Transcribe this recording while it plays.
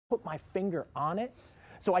put my finger on it.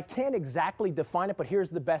 So I can't exactly define it, but here's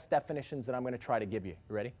the best definitions that I'm going to try to give you.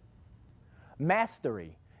 You ready?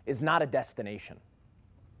 Mastery is not a destination.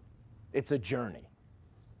 It's a journey.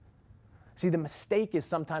 See, the mistake is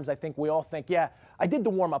sometimes I think we all think, yeah, I did the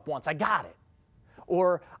warm-up once, I got it.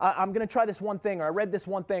 Or I'm going to try this one thing, or I read this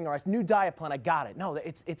one thing, or a new diet plan, I got it. No,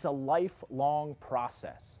 it's a lifelong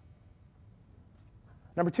process.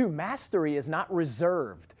 Number two, mastery is not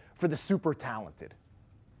reserved for the super talented.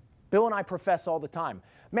 Bill and I profess all the time,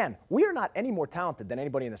 man, we are not any more talented than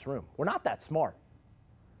anybody in this room. We're not that smart.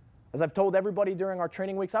 As I've told everybody during our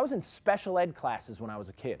training weeks, I was in special ed classes when I was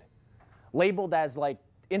a kid, labeled as like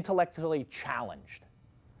intellectually challenged.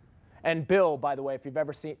 And Bill, by the way, if you've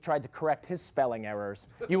ever tried to correct his spelling errors,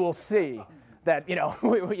 you will see that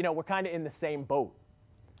we're kind of in the same boat.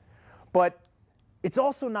 But it's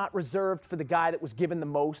also not reserved for the guy that was given the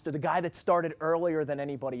most or the guy that started earlier than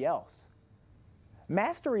anybody else.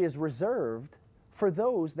 Mastery is reserved for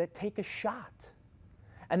those that take a shot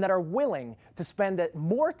and that are willing to spend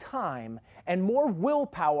more time and more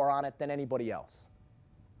willpower on it than anybody else.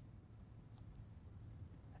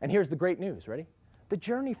 And here's the great news, ready? The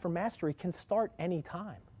journey for mastery can start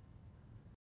anytime.